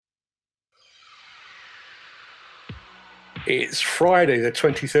It's Friday, the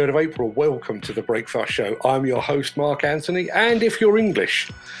 23rd of April. Welcome to the Breakfast Show. I'm your host, Mark Anthony, and if you're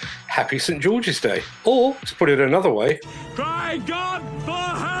English, happy St. George's Day. Or, to put it another way, cry God for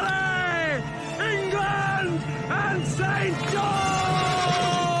Harry, England, and St. George!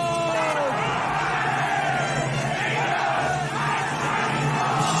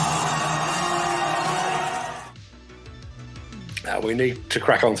 we need to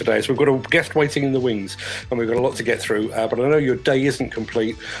crack on today. So we've got a guest waiting in the wings and we've got a lot to get through. But I know your day isn't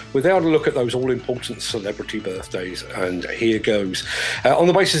complete without a look at those all-important celebrity birthdays. And here goes. On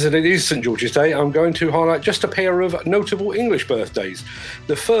the basis that it is St. George's Day, I'm going to highlight just a pair of notable English birthdays.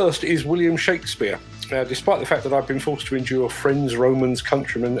 The first is William Shakespeare. Despite the fact that I've been forced to endure friends, Romans,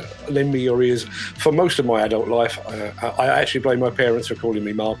 countrymen, lend me your ears for most of my adult life, I actually blame my parents for calling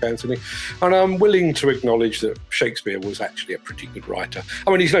me Mark Anthony, and I'm willing to acknowledge that Shakespeare was actually a pretty good writer.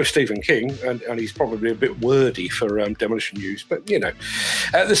 I mean, he's no Stephen King, and he's probably a bit wordy for Demolition News, but you know.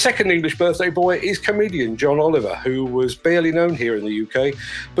 The second English birthday boy is comedian John Oliver, who was barely known here in the UK,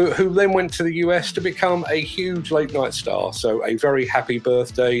 but who then went to the US to become a huge late-night star. So a very happy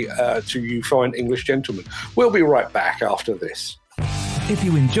birthday to you fine English gentlemen. We'll be right back after this. If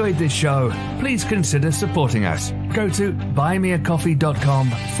you enjoyed this show, please consider supporting us. Go to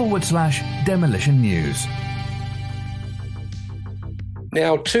buymeacoffee.com/demolition news.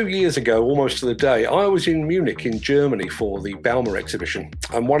 Now, 2 years ago, almost to the day, I was in Munich in Germany for the Bauma exhibition.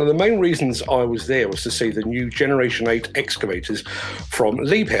 And one of the main reasons I was there was to see the new Generation 8 excavators from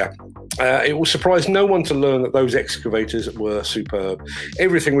Liebherr. It will surprise no one to learn that those excavators were superb.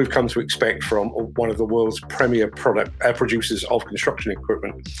 Everything we've come to expect from one of the world's premier producers of construction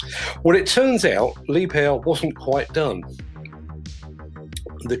equipment. Well, it turns out Liebherr wasn't quite done.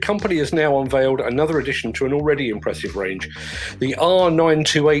 The company has now unveiled another addition to an already impressive range. The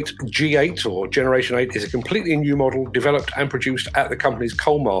R928 G8, or Generation 8, is a completely new model developed and produced at the company's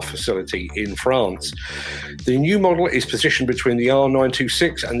Colmar facility in France. The new model is positioned between the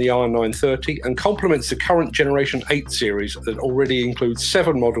R926 and the R930 and complements the current Generation 8 series that already includes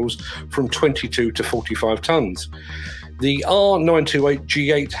 7 models from 22 to 45 tonnes. The R928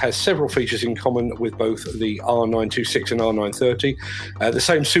 G8 has several features in common with both the R926 and R930, the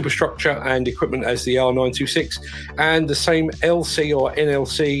same superstructure and equipment as the R926, and the same LC or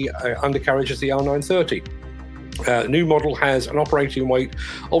NLC undercarriage as the R930. The new model has an operating weight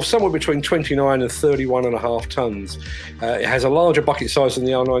of somewhere between 29 and 31.5 tonnes. It has a larger bucket size than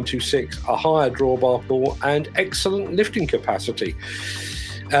the R926, a higher drawbar pull, and excellent lifting capacity.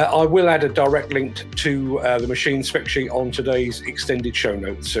 I will add a direct link to the machine spec sheet on today's extended show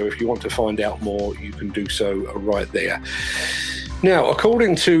notes, so if you want to find out more, you can do so right there. Now,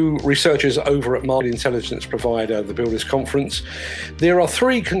 according to researchers over at market intelligence provider The Builders Conference, there are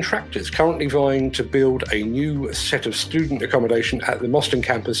 3 contractors currently vying to build a new set of student accommodation at the Mostyn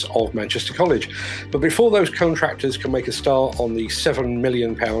campus of Manchester College. But before those contractors can make a start on the £7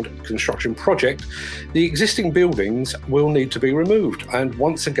 million construction project, the existing buildings will need to be removed. And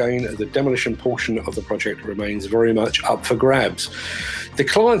once again, the demolition portion of the project remains very much up for grabs. The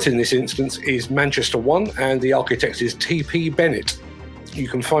client in this instance is Manchester One, and the architect is TP Bennett. You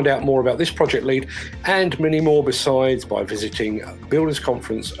can find out more about this project lead and many more besides by visiting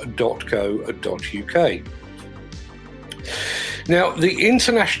buildersconference.co.uk. Now, the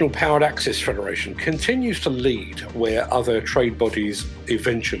International Powered Access Federation continues to lead where other trade bodies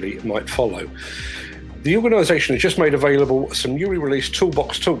eventually might follow. The organisation has just made available some newly released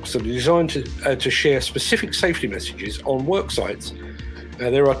toolbox talks that are designed to share specific safety messages on work sites.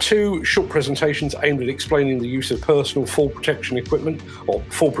 There are 2 short presentations aimed at explaining the use of personal fall protection equipment, or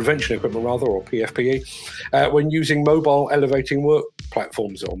fall prevention equipment rather, or PFPE, when using mobile elevating work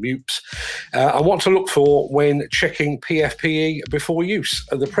platforms, or MUPs, and what to look for when checking PFPE before use.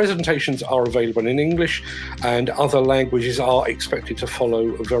 The presentations are available in English, and other languages are expected to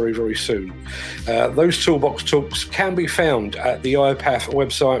follow very, very soon. Those toolbox talks can be found at the IPAF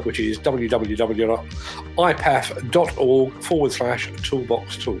website, which is www.ipath.org/toolbox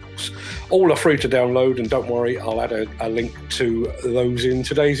talks. All are free to download, and don't worry, I'll add a link to those in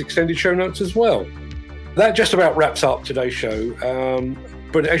today's extended show notes as well. That just about wraps up today's show,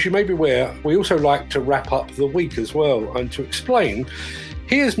 but as you may be aware, we also like to wrap up the week as well, and to explain,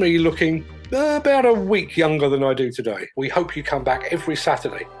 here's me looking about a week younger than I do today. We hope you come back every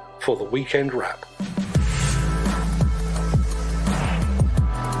Saturday for the weekend wrap.